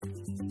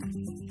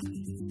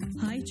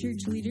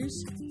church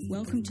leaders.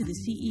 Welcome to the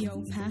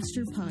CEO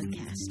Pastor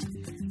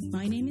Podcast.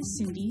 My name is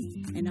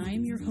Cindy, and I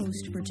am your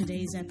host for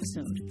today's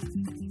episode.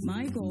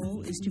 My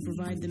goal is to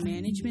provide the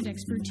management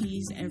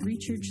expertise every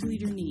church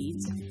leader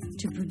needs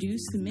to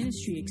produce the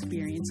ministry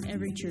experience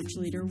every church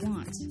leader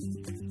wants.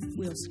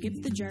 We'll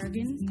skip the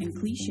jargon and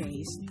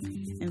cliches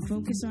and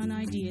focus on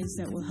ideas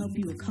that will help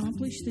you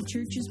accomplish the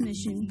church's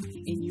mission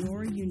in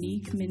your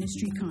unique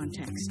ministry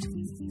context.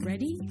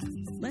 Ready?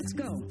 Let's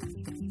go.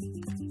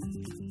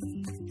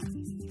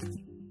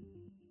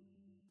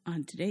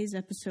 On today's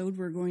episode,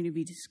 we're going to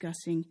be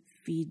discussing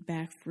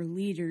feedback for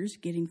leaders,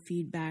 getting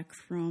feedback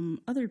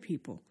from other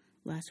people.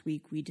 Last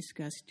week, we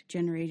discussed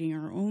generating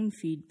our own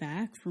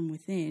feedback from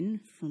within,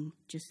 from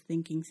just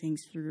thinking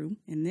things through.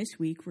 And this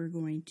week, we're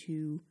going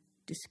to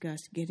discuss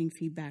getting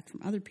feedback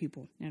from other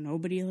people. Now,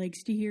 nobody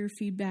likes to hear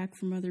feedback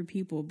from other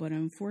people, but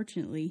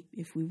unfortunately,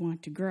 if we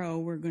want to grow,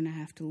 we're going to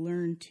have to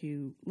learn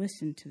to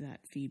listen to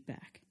that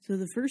feedback. So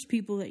the first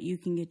people that you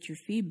can get your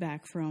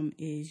feedback from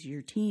is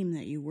your team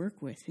that you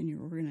work with in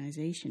your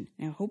organization.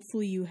 Now,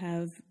 hopefully you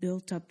have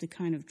built up the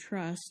kind of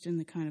trust and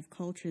the kind of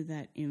culture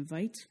that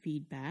invites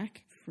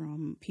feedback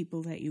from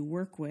people that you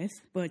work with,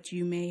 but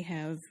you may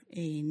have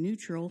a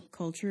neutral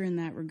culture in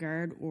that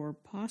regard or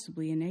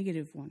possibly a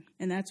negative one.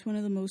 And that's one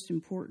of the most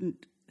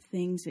important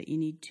things that you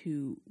need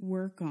to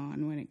work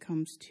on when it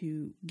comes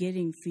to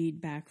getting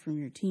feedback from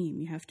your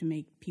team. You have to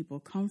make people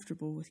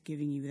comfortable with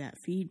giving you that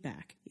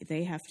feedback.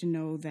 They have to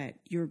know that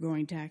you're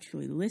going to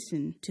actually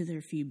listen to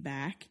their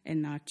feedback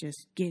and not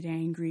just get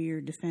angry or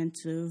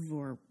defensive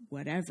or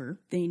whatever.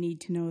 They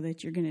need to know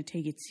that you're going to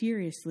take it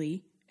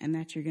seriously and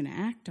that you're going to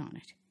act on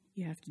it.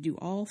 You have to do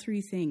all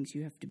three things.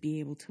 You have to be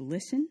able to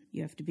listen,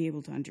 you have to be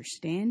able to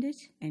understand it,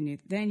 and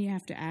then you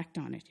have to act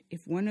on it. If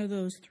one of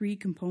those three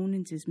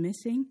components is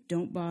missing,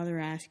 don't bother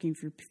asking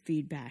for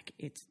feedback.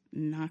 It's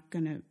not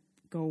going to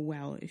go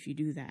well if you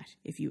do that.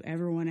 If you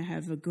ever want to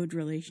have a good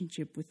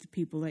relationship with the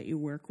people that you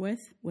work with,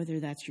 whether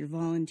that's your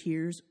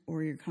volunteers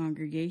or your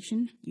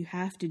congregation, you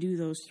have to do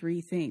those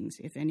three things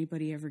if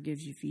anybody ever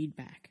gives you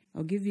feedback.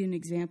 I'll give you an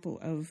example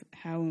of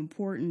how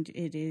important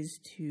it is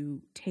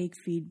to take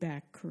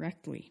feedback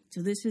correctly.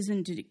 So this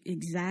isn't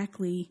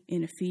exactly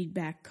in a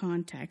feedback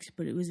context,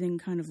 but it was in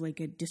kind of like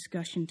a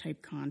discussion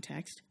type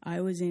context. I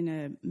was in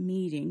a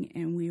meeting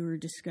and we were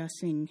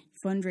discussing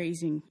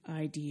fundraising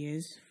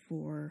ideas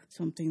for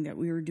something that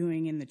we were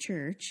doing in the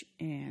church,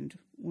 and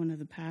one of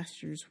the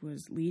pastors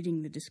was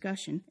leading the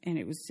discussion, and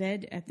it was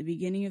said at the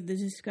beginning of the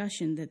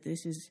discussion that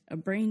this is a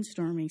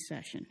brainstorming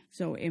session.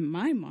 So in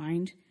my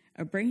mind,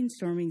 a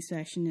brainstorming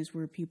session is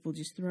where people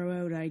just throw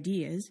out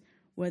ideas,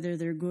 whether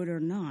they're good or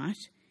not,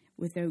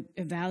 without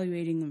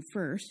evaluating them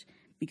first,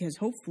 because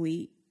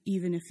hopefully,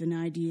 even if an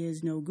idea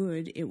is no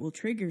good, it will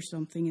trigger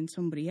something in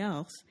somebody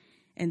else,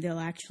 and they'll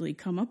actually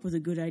come up with a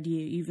good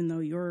idea, even though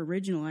your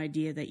original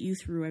idea that you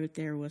threw out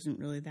there wasn't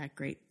really that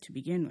great to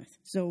begin with.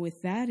 So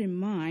with that in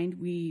mind,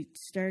 we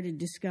started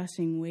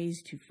discussing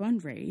ways to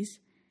fundraise,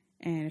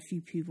 and a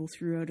few people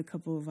threw out a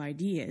couple of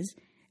ideas.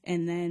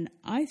 And then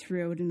I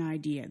threw out an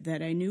idea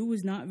that I knew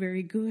was not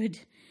very good,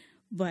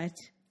 but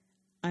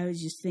I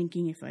was just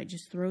thinking if I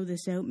just throw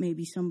this out,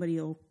 maybe somebody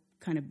will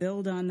kind of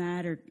build on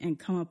that and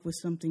come up with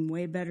something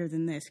way better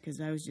than this,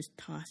 because I was just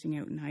tossing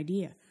out an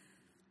idea.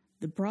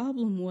 The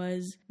problem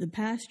was the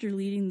pastor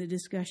leading the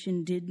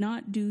discussion did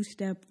not do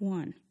step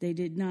one. They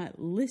did not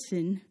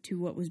listen to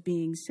what was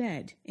being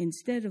said.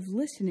 Instead of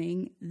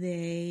listening,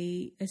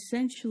 they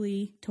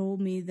essentially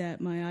told me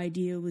that my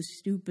idea was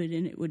stupid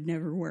and it would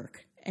never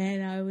work.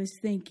 And I was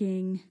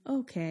thinking,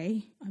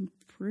 okay, I'm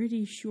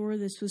pretty sure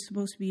this was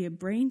supposed to be a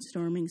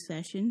brainstorming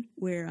session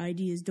where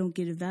ideas don't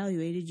get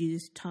evaluated. You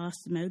just toss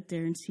them out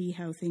there and see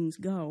how things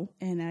go.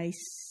 And I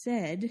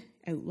said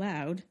out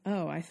loud,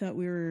 oh, I thought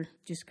we were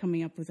just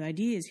coming up with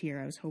ideas here.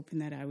 I was hoping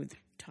that I would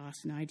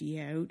toss an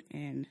idea out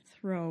and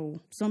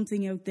throw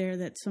something out there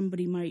that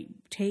somebody might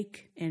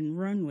take and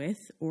run with,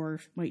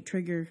 or might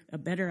trigger a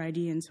better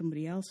idea in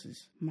somebody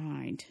else's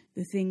mind.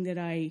 The thing that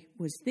I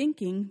was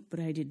thinking, but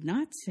I did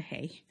not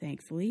say,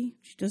 thankfully,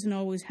 which doesn't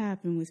always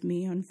happen with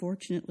me,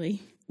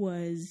 unfortunately,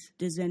 was,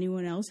 does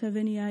anyone else have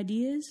any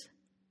ideas?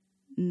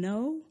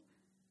 No,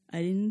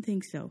 I didn't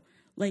think so.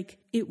 Like,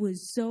 it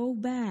was so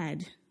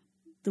bad,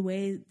 the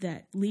way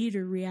that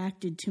leader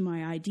reacted to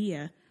my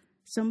idea.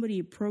 Somebody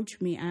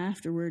approached me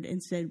afterward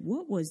and said,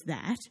 what was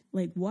that?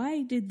 Like,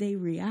 why did they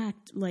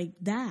react like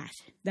that?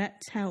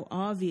 That's how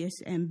obvious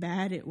and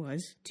bad it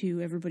was to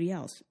everybody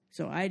else.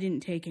 So I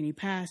didn't take any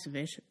pass of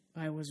it.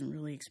 I wasn't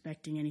really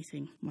expecting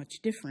anything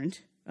much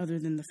different, other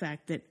than the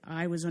fact that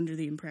I was under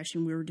the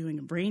impression we were doing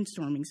a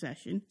brainstorming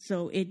session.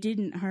 So it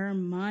didn't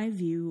harm my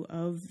view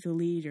of the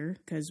leader,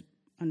 because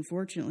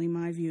unfortunately,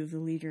 my view of the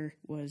leader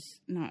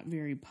was not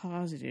very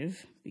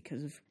positive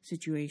because of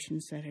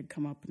situations that had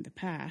come up in the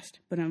past.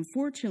 But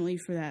unfortunately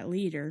for that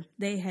leader,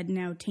 they had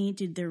now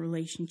tainted their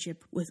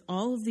relationship with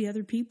all of the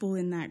other people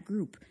in that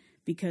group,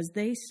 because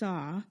they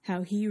saw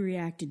how he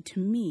reacted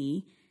to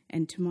me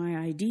and to my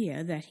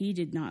idea that he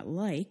did not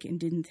like and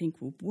didn't think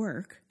would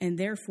work, and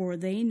therefore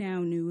they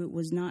now knew it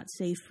was not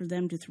safe for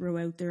them to throw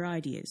out their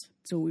ideas.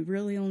 So we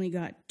really only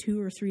got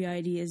 2 or 3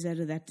 ideas out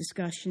of that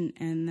discussion,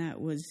 and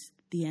that was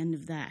the end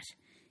of that.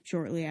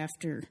 Shortly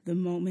after the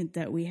moment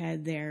that we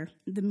had there,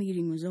 the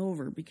meeting was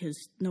over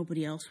because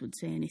nobody else would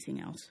say anything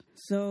else.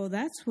 So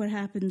that's what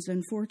happens,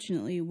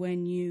 unfortunately,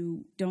 when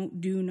you don't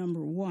do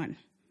number 1,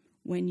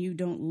 when you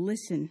don't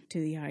listen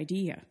to the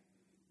idea,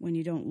 when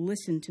you don't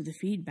listen to the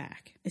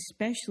feedback,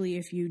 especially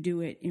if you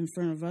do it in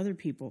front of other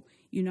people.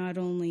 You not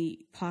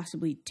only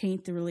possibly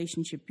taint the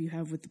relationship you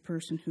have with the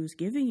person who's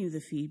giving you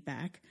the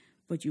feedback,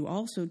 but you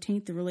also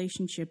taint the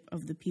relationship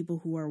of the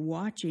people who are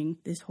watching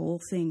this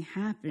whole thing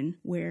happen,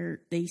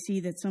 where they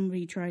see that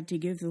somebody tried to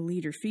give the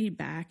leader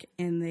feedback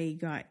and they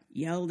got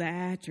yelled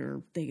at,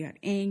 or they got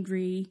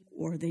angry,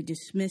 or they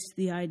dismissed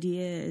the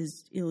idea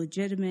as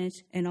illegitimate,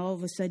 and all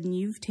of a sudden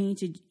you've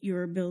tainted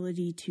your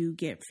ability to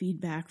get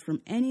feedback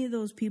from any of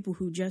those people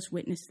who just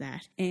witnessed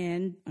that.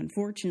 And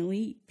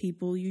unfortunately,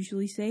 people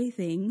usually say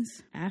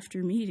things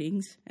after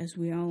meetings, as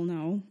we all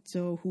know,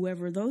 so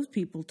whoever those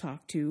people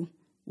talk to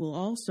will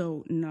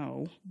also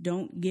know,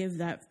 don't give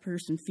that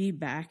person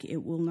feedback.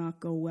 It will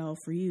not go well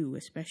for you,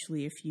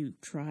 especially if you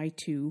try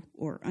to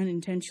or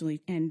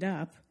unintentionally end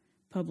up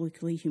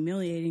publicly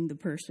humiliating the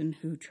person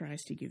who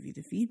tries to give you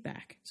the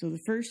feedback. So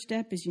the first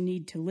step is you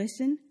need to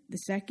listen. The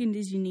second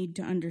is you need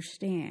to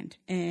understand.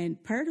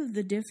 And part of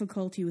the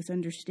difficulty with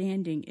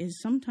understanding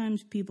is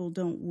sometimes people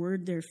don't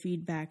word their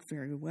feedback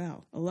very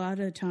well. A lot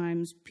of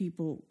times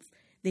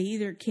they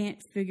either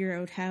can't figure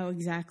out how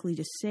exactly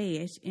to say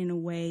it in a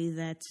way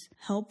that's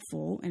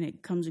helpful and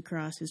it comes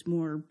across as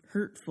more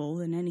hurtful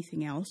than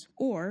anything else,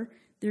 or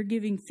they're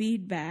giving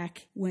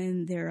feedback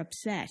when they're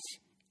upset.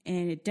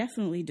 And it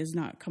definitely does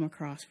not come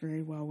across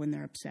very well when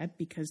they're upset,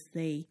 because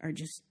they are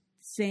just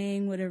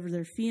saying whatever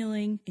they're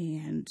feeling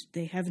and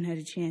they haven't had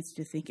a chance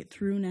to think it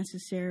through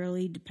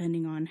necessarily,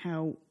 depending on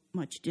how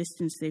much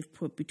distance they've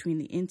put between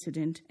the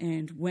incident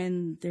and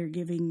when they're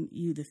giving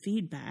you the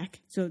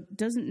feedback. So it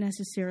doesn't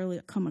necessarily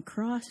come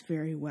across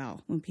very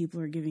well when people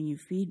are giving you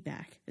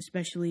feedback,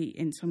 especially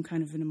in some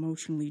kind of an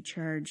emotionally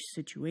charged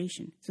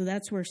situation. So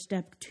that's where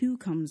step 2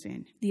 comes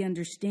in, the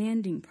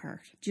understanding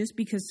part. Just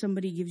because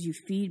somebody gives you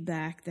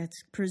feedback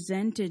that's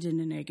presented in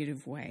a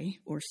negative way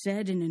or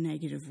said in a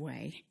negative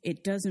way,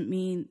 it doesn't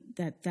mean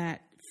that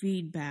that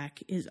feedback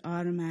is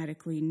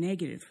automatically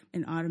negative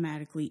and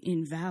automatically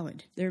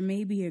invalid. There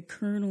may be a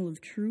kernel of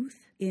truth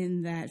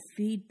in that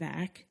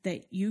feedback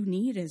that you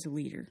need as a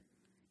leader.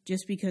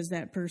 Just because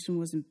that person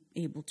wasn't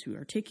able to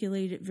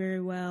articulate it very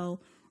well,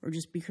 or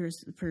just because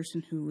the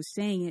person who was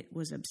saying it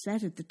was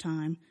upset at the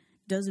time,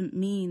 doesn't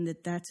mean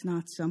that that's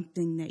not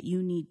something that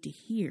you need to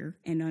hear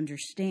and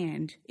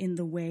understand in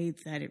the way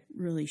that it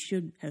really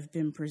should have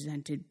been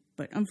presented.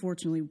 But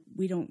unfortunately,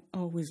 we don't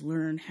always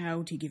learn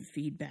how to give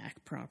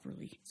feedback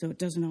properly, so it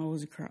doesn't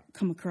always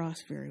come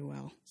across very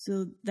well.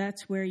 So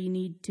that's where you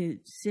need to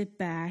sit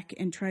back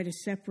and try to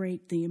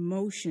separate the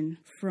emotion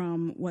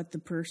from what the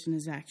person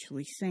is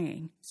actually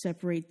saying.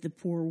 Separate the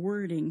poor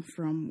wording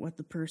from what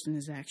the person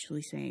is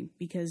actually saying.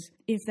 Because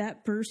if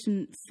that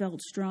person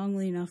felt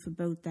strongly enough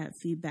about that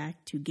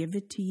feedback to give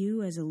it to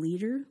you as a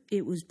leader,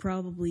 it was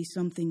probably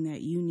something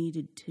that you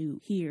needed to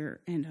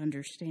hear and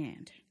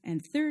understand.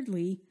 And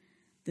thirdly,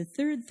 the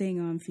third thing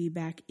on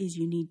feedback is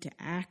you need to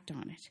act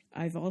on it.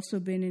 I've also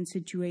been in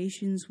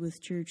situations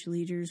with church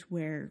leaders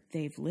where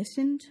they've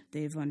listened,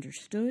 they've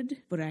understood,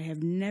 but I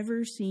have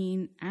never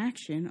seen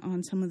action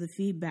on some of the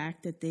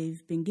feedback that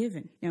they've been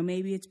given. Now,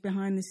 maybe it's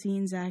behind the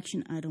scenes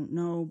action, I don't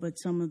know, but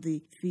some of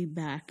the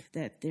feedback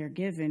that they're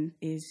given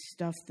is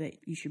stuff that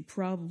you should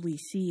probably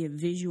see a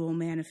visual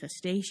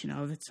manifestation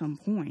of at some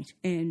point.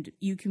 And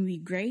you can be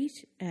great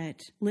at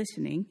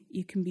listening,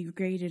 you can be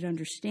great at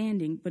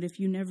understanding, but if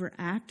you never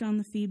act on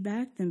the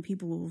feedback, then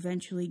people will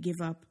eventually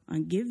give up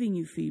on giving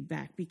you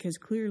feedback, because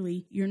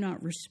clearly you're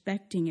not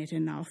respecting it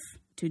enough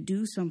to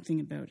do something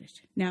about it.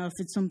 Now, if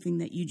it's something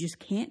that you just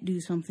can't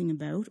do something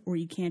about, or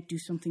you can't do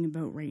something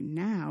about right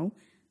now,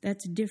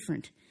 that's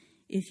different.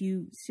 If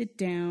you sit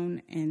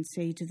down and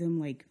say to them,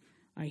 like,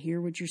 I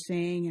hear what you're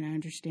saying and I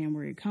understand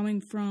where you're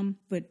coming from,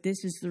 but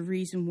this is the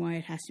reason why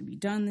it has to be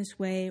done this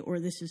way, or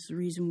this is the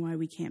reason why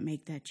we can't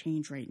make that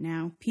change right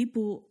now.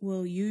 People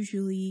will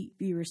usually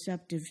be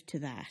receptive to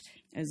that,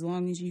 as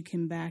long as you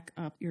can back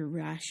up your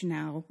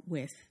rationale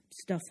with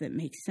stuff that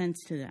makes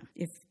sense to them.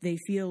 If they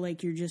feel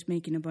like you're just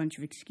making a bunch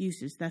of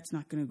excuses, that's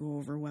not going to go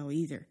over well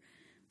either.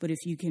 But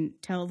if you can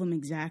tell them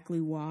exactly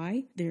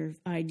why their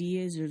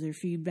ideas or their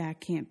feedback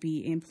can't be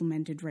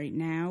implemented right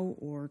now,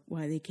 or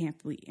why they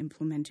can't be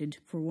implemented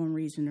for one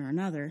reason or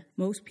another,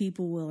 most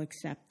people will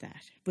accept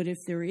that. But if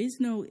there is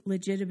no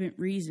legitimate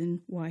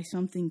reason why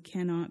something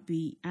cannot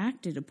be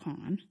acted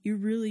upon, you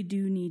really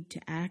do need to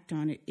act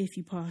on it if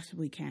you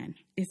possibly can.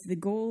 If the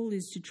goal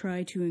is to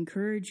try to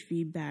encourage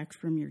feedback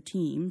from your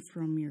team,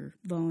 from your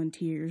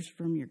volunteers,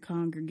 from your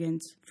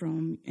congregants,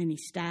 from any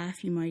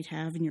staff you might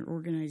have in your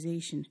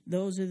organization,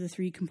 those are the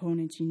 3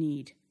 components you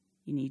need.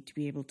 You need to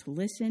be able to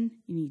listen,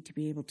 you need to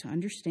be able to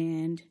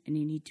understand, and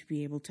you need to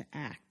be able to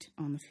act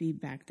on the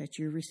feedback that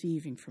you're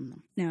receiving from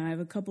them. Now, I have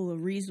a couple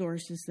of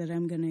resources that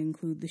I'm going to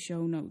include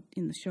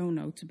in the show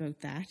notes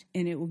about that,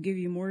 and it will give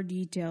you more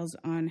details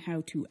on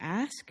how to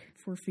ask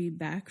for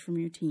feedback from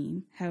your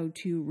team, how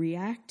to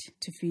react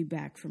to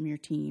feedback from your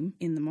team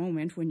in the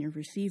moment when you're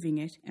receiving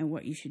it, and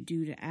what you should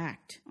do to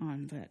act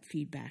on that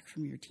feedback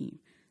from your team.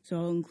 So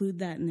I'll include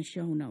that in the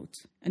show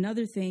notes.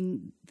 Another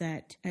thing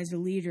that, as a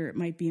leader, it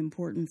might be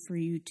important for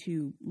you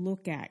to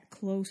look at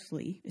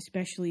closely,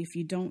 especially if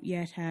you don't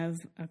yet have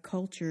a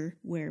culture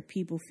where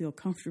people feel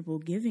comfortable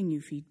giving you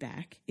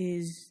feedback,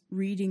 is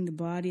reading the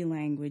body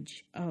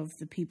language of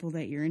the people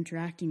that you're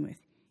interacting with.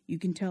 You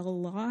can tell a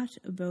lot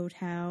about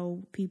how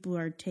people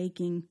are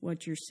taking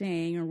what you're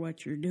saying or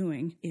what you're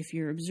doing if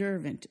you're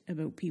observant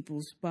about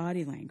people's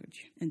body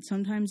language. And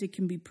sometimes it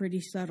can be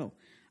pretty subtle.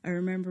 I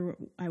remember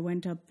I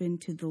went up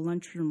into the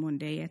lunchroom one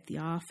day at the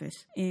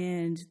office,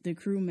 and the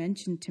crew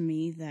mentioned to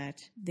me that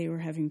they were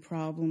having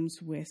problems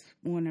with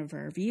one of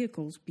our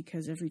vehicles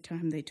because every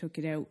time they took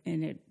it out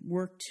and it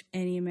worked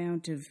any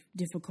amount of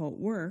difficult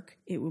work,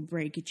 it would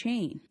break a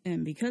chain.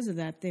 And because of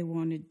that, they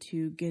wanted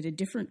to get a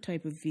different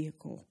type of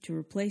vehicle to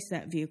replace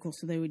that vehicle.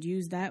 So they would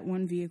use that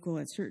one vehicle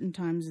at certain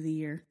times of the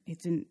year.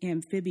 It's an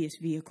amphibious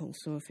vehicle,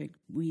 so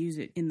we use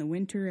it in the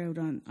winter out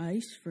on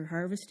ice for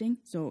harvesting.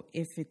 So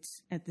if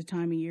it's at the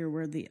time of year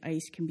where the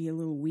ice can be a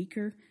little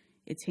weaker,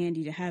 it's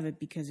handy to have it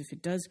because if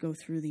it does go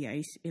through the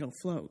ice, it'll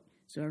float.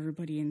 So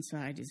everybody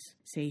inside is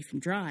safe and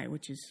dry,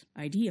 which is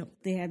ideal.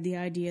 They had the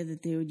idea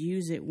that they would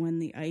use it when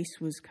the ice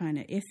was kind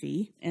of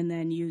iffy and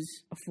then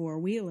use a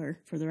four-wheeler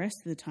for the rest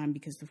of the time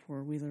because the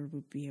four-wheeler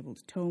would be able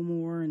to tow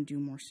more and do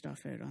more stuff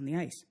out on the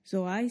ice.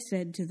 So I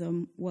said to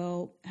them,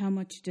 well, how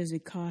much does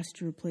it cost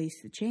to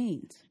replace the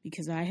chains?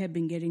 Because I had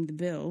been getting the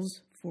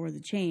bills for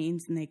the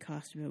chains, and they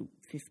cost about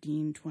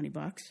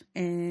 $15-20.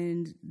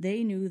 And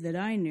they knew that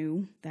I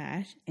knew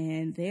that,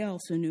 and they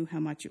also knew how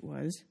much it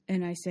was.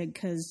 And I said,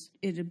 because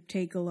it'd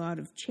take a lot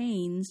of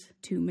chains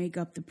to make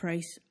up the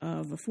price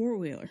of a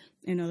four-wheeler.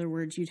 In other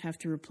words, you'd have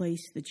to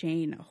replace the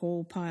chain a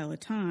whole pile of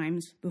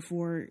times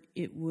before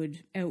it would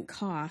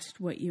outcost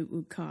what it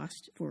would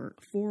cost for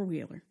a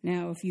four-wheeler.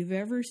 Now, if you've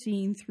ever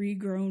seen three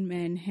grown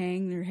men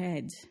hang their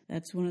heads,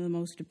 that's one of the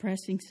most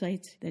depressing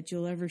sights that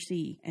you'll ever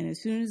see. And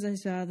as soon as I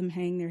saw them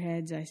hang their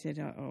heads, I said,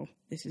 uh-oh,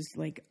 this is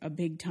like a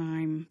big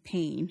time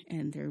pain,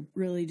 and they're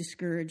really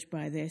discouraged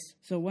by this.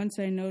 So once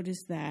I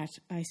noticed that,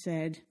 I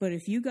said, but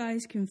if you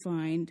guys can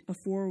find a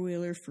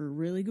four-wheeler for a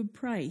really good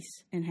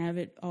price and have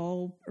it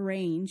all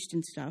arranged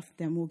and stuff,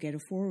 then we'll get a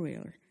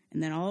four-wheeler.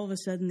 And then all of a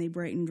sudden they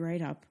brightened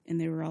right up and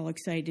they were all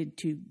excited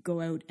to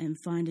go out and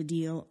find a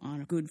deal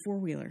on a good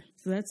four-wheeler.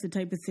 So that's the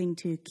type of thing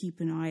to keep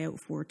an eye out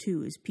for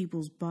too, is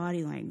people's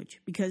body language.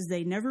 Because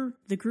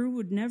the crew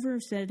would never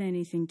have said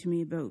anything to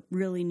me about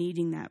really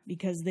needing that,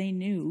 because they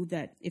knew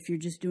that if you're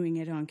just doing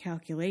it on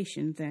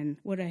calculation, then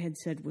what I had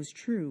said was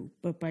true.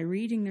 But by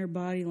reading their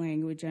body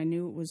language, I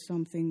knew it was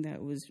something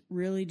that was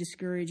really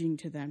discouraging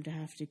to them to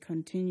have to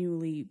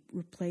continually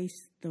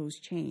replace those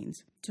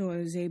chains. So I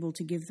was able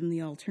to give them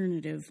the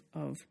alternative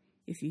of,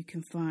 if you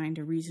can find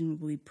a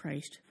reasonably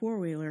priced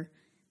four-wheeler,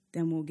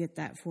 then we'll get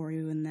that for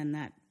you, and then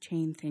that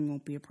chain thing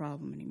won't be a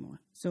problem anymore.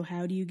 So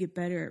how do you get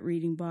better at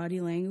reading body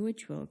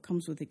language? Well, it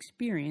comes with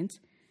experience,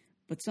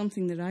 but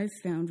something that I've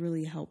found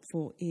really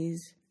helpful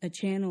is a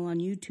channel on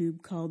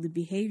YouTube called The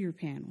Behavior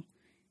Panel.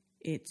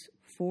 It's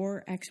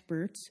 4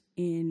 experts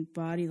in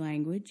body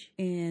language,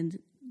 and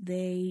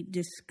they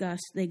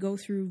go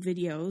through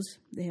videos.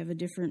 They have a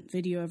different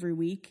video every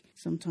week.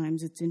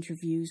 Sometimes it's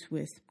interviews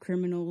with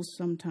criminals.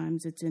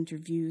 Sometimes it's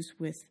interviews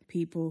with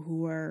people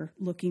who are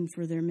looking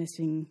for their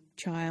missing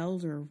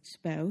child or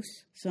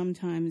spouse.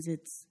 Sometimes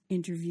it's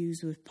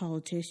interviews with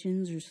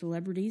politicians or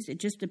celebrities. It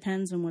just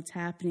depends on what's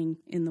happening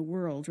in the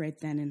world right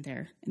then and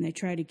there. And they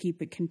try to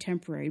keep it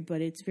contemporary,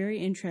 but it's very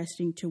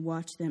interesting to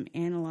watch them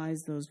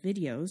analyze those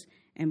videos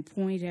and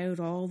point out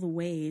all the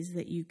ways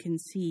that you can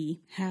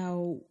see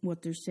how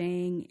what they're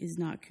saying is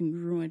not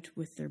congruent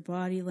with their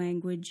body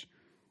language,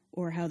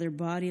 or how their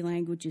body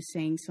language is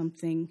saying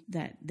something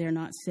that they're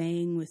not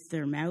saying with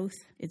their mouth.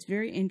 It's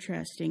very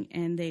interesting,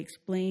 and they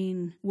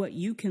explain what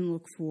you can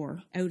look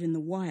for out in the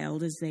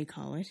wild, as they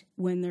call it,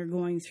 when they're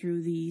going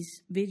through these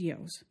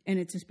videos. And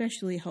it's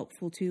especially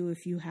helpful, too,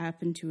 if you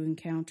happen to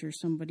encounter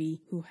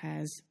somebody who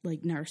has,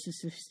 like,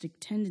 narcissistic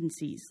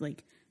tendencies,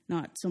 like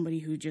not somebody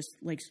who just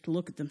likes to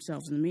look at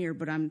themselves in the mirror,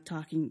 but I'm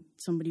talking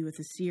somebody with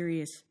a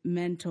serious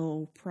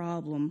mental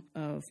problem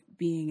of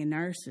being a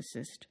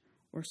narcissist,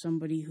 or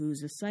somebody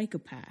who's a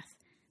psychopath.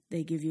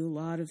 They give you a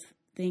lot of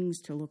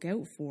things to look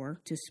out for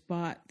to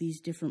spot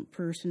these different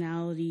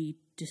personality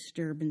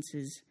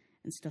disturbances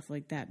and stuff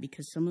like that,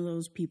 because some of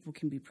those people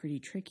can be pretty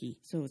tricky.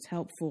 So it's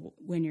helpful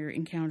when you're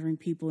encountering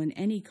people in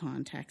any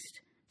context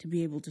to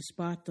be able to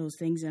spot those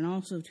things, and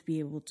also to be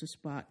able to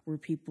spot where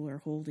people are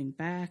holding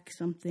back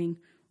something,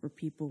 or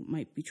people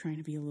might be trying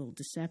to be a little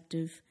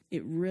deceptive.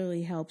 It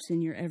really helps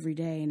in your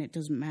everyday, and it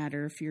doesn't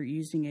matter if you're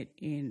using it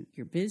in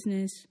your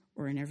business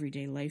or in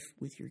everyday life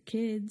with your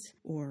kids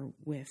or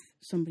with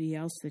somebody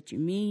else that you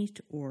meet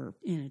or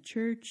in a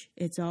church.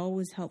 It's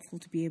always helpful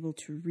to be able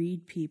to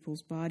read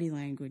people's body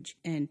language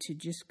and to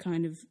just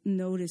kind of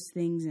notice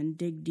things and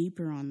dig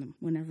deeper on them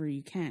whenever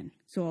you can.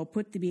 So I'll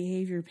put the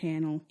behavior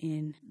panel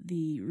in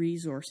the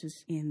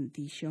resources in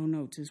the show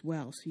notes as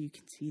well, so you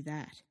can see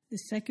that. The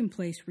second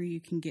place where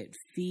you can get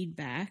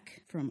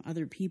feedback from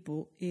other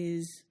people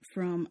is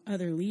from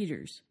other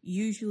leaders.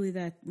 Usually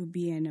that would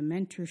be in a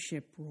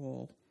mentorship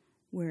role,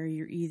 where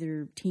you're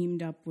either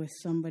teamed up with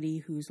somebody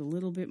who's a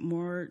little bit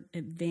more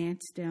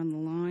advanced down the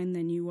line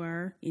than you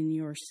are in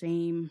your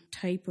same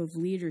type of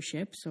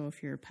leadership. So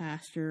if you're a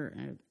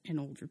pastor, an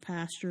older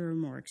pastor, a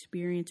more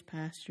experienced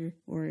pastor,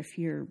 or if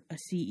you're a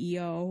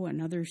CEO,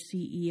 another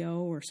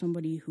CEO, or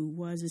somebody who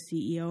was a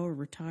CEO or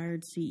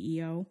retired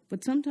CEO.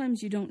 But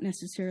sometimes you don't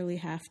necessarily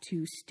have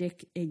to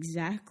stick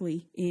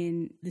exactly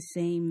in the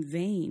same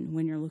vein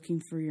when you're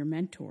looking for your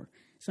mentor.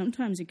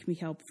 Sometimes it can be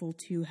helpful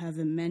to have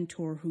a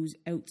mentor who's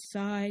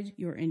outside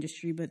your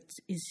industry but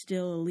is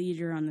still a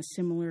leader on the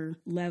similar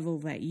level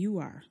that you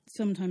are.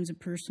 Sometimes a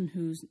person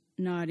who's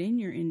not in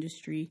your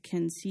industry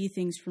can see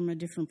things from a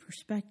different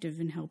perspective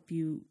and help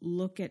you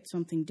look at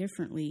something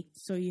differently,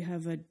 so you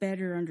have a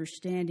better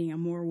understanding, a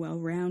more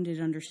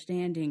well-rounded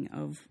understanding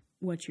of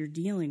what you're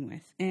dealing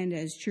with. And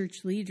as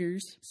church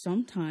leaders,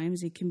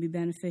 sometimes it can be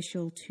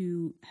beneficial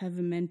to have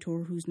a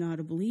mentor who's not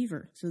a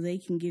believer, so they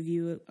can give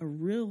you a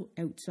real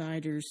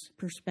outsider's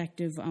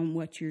perspective on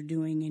what you're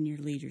doing in your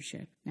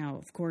leadership. Now,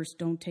 of course,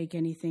 don't take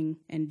anything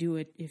and do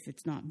it if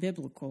it's not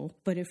biblical,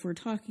 but if we're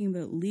talking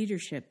about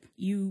leadership,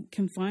 you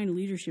can find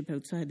leadership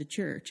outside the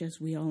church, as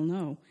we all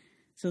know.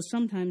 So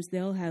sometimes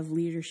they'll have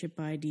leadership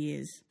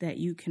ideas that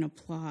you can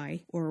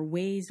apply, or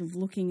ways of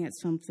looking at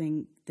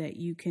something that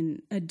you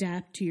can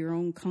adapt to your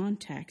own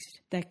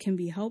context that can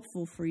be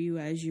helpful for you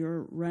as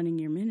you're running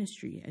your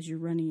ministry, as you're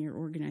running your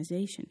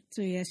organization.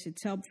 So yes,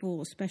 it's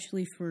helpful,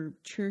 especially for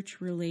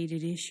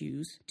church-related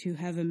issues, to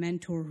have a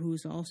mentor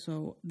who's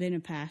also been a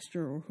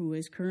pastor or who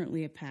is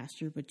currently a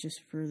pastor, but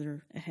just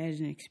further ahead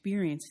in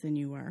experience than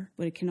you are.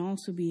 But it can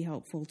also be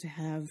helpful to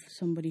have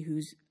somebody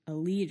who's a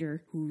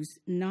leader who's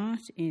not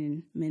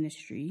in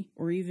ministry,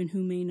 or even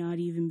who may not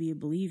even be a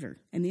believer.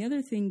 And the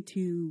other thing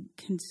to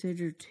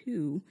consider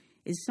too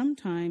is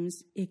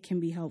sometimes it can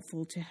be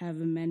helpful to have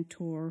a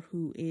mentor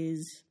who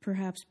is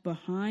perhaps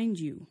behind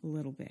you a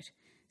little bit.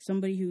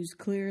 Somebody who's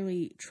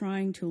clearly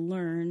trying to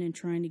learn and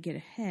trying to get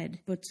ahead,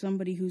 but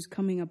somebody who's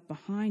coming up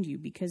behind you,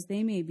 because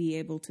they may be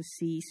able to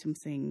see some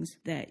things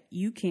that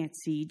you can't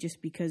see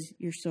just because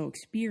you're so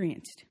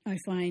experienced. I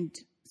find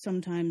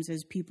sometimes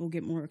as people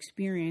get more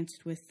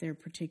experienced with their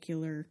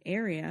particular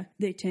area,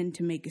 they tend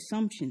to make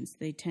assumptions.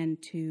 They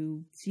tend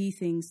to see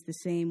things the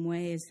same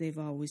way as they've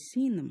always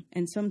seen them.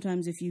 And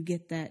sometimes if you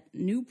get that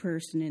new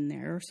person in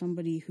there, or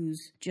somebody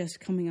who's just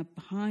coming up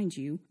behind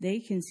you, they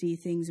can see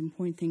things and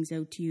point things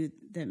out to you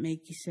that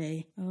make you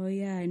say, oh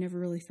yeah, I never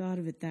really thought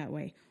of it that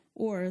way.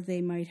 Or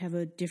they might have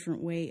a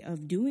different way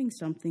of doing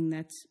something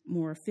that's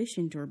more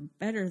efficient or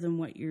better than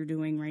what you're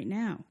doing right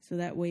now. So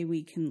that way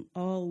we can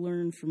all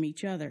learn from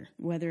each other,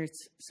 whether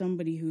it's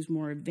somebody who's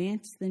more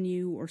advanced than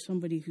you or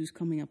somebody who's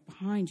coming up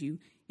behind you.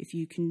 If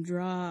you can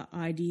draw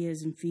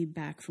ideas and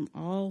feedback from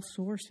all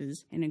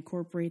sources and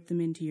incorporate them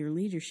into your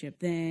leadership,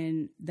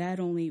 then that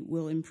only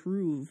will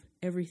improve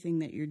everything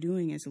that you're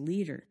doing as a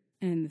leader.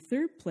 And the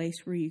third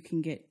place where you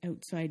can get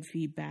outside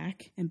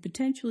feedback, and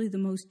potentially the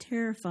most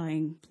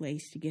terrifying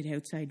place to get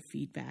outside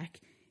feedback,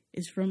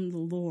 is from the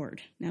Lord.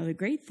 Now, the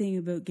great thing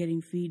about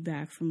getting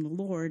feedback from the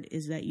Lord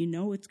is that you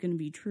know it's going to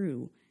be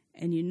true,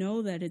 and you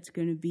know that it's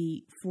going to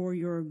be for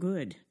your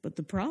good. But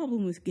the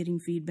problem with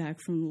getting feedback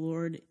from the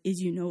Lord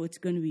is you know it's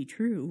going to be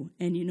true,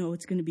 and you know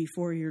it's going to be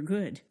for your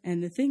good.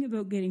 And the thing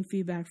about getting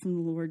feedback from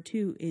the Lord,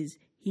 too, is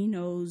He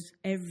knows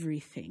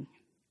everything.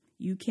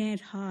 You can't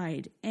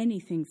hide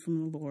anything from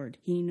the Lord.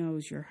 He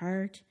knows your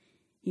heart.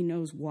 He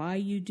knows why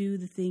you do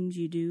the things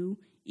you do,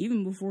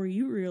 even before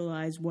you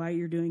realize why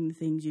you're doing the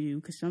things you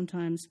do, because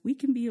sometimes we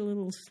can be a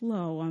little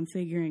slow on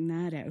figuring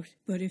that out.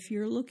 But if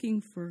you're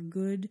looking for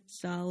good,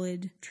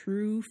 solid,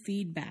 true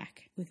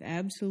feedback with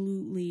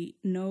absolutely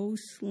no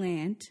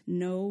slant,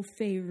 no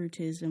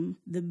favoritism,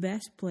 the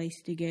best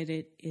place to get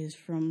it is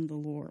from the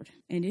Lord.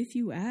 And if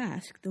you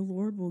ask, the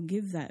Lord will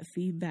give that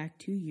feedback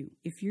to you.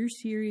 If you're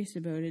serious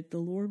about it, the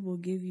Lord will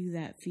give you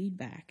that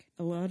feedback.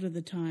 A lot of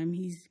the time,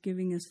 He's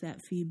giving us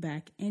that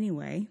feedback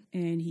anyway,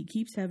 and He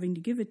keeps having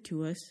to give it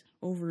to us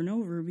over and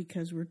over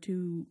because we're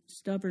too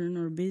stubborn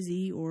or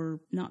busy or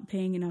not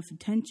paying enough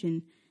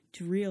attention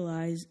to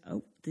realize,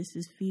 oh, this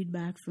is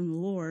feedback from the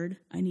Lord.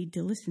 I need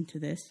to listen to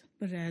this.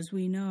 But as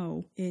we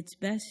know, it's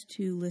best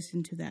to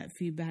listen to that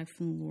feedback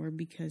from the Lord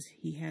because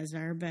He has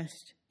our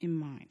best in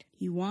mind.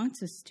 He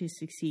wants us to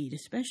succeed,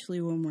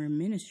 especially when we're in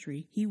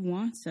ministry. He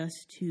wants us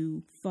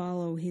to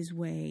follow His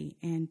way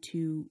and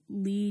to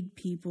lead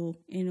people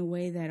in a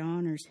way that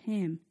honors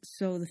Him.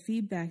 So the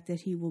feedback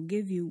that He will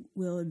give you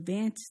will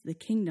advance the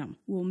kingdom,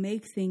 will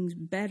make things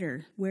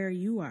better where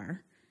you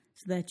are,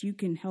 so that you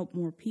can help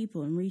more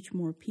people and reach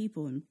more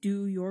people and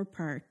do your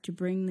part to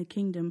bring the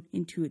kingdom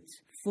into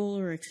its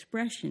fuller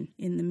expression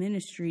in the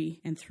ministry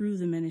and through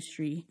the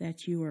ministry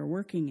that you are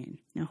working in.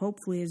 Now,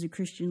 hopefully, as a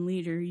Christian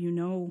leader, you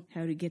know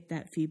how to get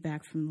that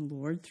feedback from the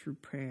Lord through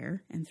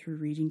prayer and through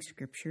reading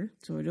Scripture.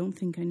 So I don't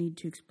think I need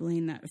to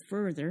explain that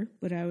further,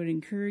 but I would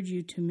encourage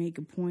you to make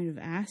a point of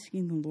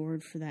asking the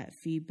Lord for that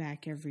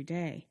feedback every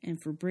day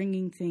and for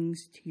bringing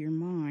things to your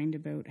mind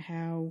about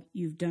how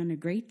you've done a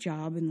great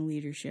job in the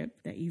leadership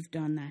that you've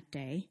done that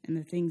day and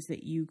the things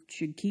that you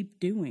should keep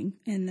doing,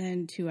 and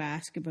then to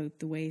ask about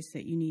the ways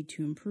that you need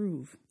to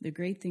improve. The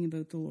great thing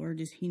about the Lord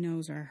is He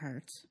knows our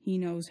hearts. He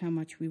knows how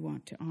much we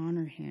want to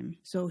honor Him.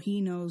 So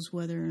He knows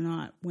whether or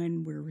not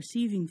when we're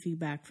receiving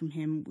feedback from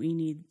Him, we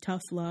need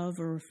tough love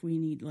or if we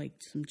need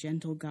some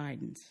gentle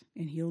guidance.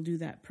 And He'll do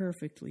that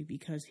perfectly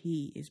because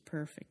He is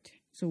perfect.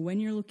 So when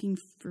you're looking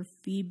for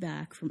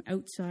feedback from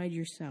outside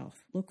yourself,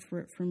 look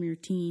for it from your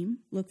team,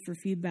 look for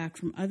feedback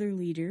from other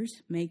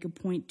leaders, make a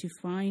point to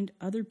find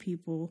other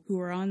people who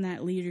are on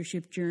that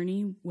leadership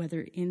journey,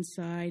 whether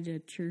inside a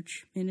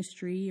church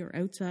ministry or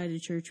outside a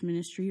church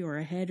ministry or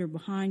ahead or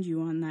behind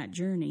you on that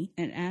journey,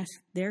 and ask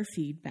their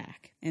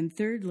feedback. And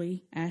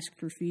thirdly, ask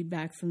for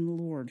feedback from the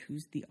Lord,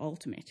 who's the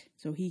ultimate,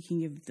 so He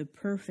can give the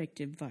perfect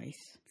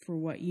advice for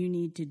what you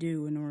need to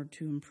do in order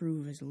to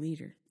improve as a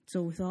leader.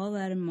 So with all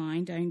that in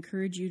mind, I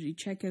encourage you to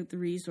check out the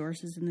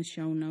resources in the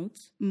show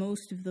notes.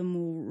 Most of them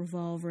will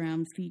revolve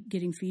around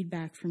getting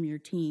feedback from your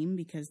team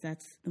because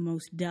that's the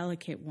most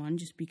delicate one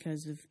just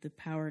because of the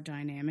power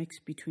dynamics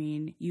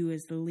between you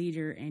as the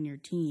leader and your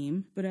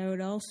team. But I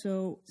would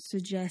also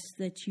suggest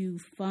that you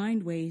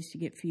find ways to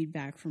get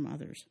feedback from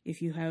others.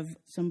 If you have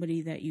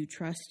somebody that you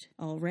trust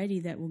already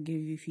that will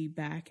give you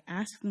feedback,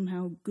 ask them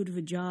how good of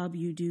a job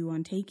you do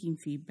on taking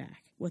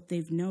feedback, what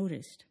they've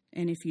noticed.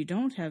 And if you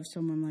don't have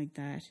someone like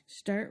that,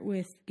 start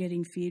with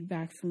getting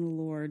feedback from the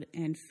Lord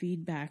and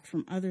feedback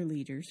from other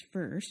leaders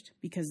first,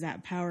 because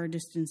that power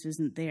distance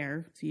isn't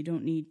there. So you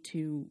don't need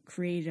to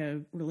create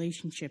a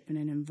relationship in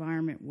an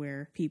environment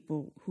where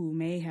people who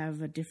may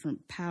have a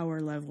different power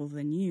level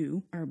than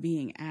you are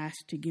being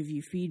asked to give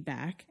you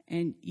feedback.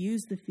 And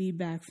use the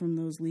feedback from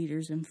those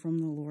leaders and from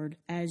the Lord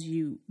as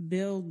you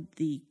build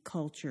the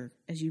culture,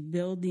 as you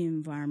build the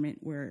environment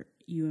where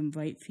you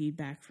invite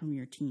feedback from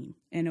your team.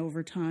 And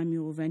over time,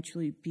 you'll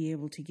eventually be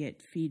able to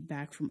get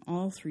feedback from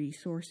all three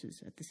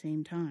sources at the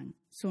same time.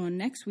 So on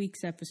next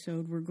week's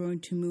episode, we're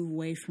going to move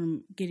away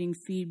from getting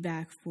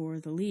feedback for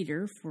the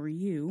leader, for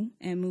you,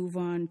 and move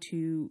on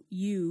to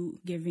you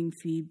giving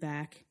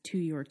feedback to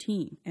your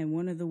team. And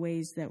one of the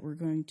ways that we're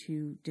going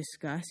to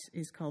discuss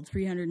is called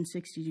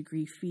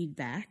 360-degree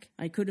feedback.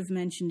 I could have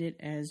mentioned it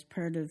as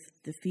part of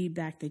the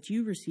feedback that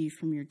you receive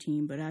from your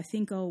team, but I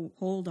think I'll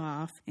hold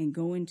off and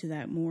go into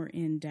that more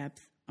in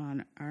depth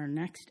on our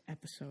next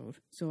episode.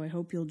 So I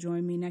hope you'll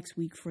join me next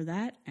week for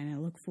that, and I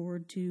look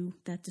forward to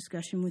that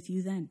discussion with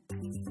you then.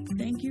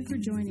 Thank you for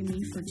joining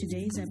me for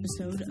today's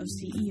episode of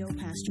CEO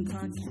Pastor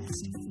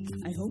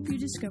Podcast. I hope you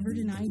discovered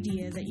an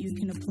idea that you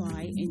can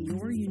apply in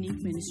your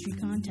unique ministry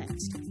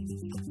context.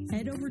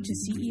 Head over to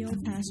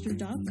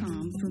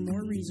ceopastor.com for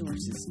more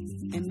resources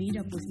and meet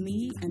up with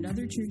me and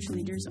other church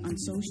leaders on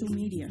social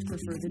media for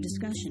further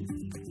discussion.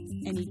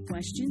 Any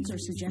questions or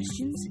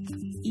suggestions?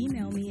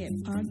 Email me at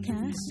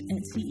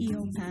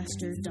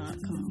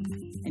podcast@ceopastor.com.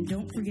 And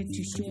don't forget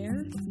to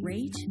share,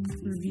 rate,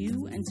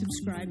 review, and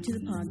subscribe to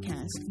the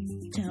podcast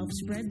to help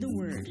spread the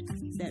word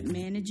that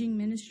managing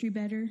ministry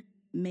better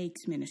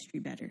makes ministry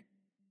better.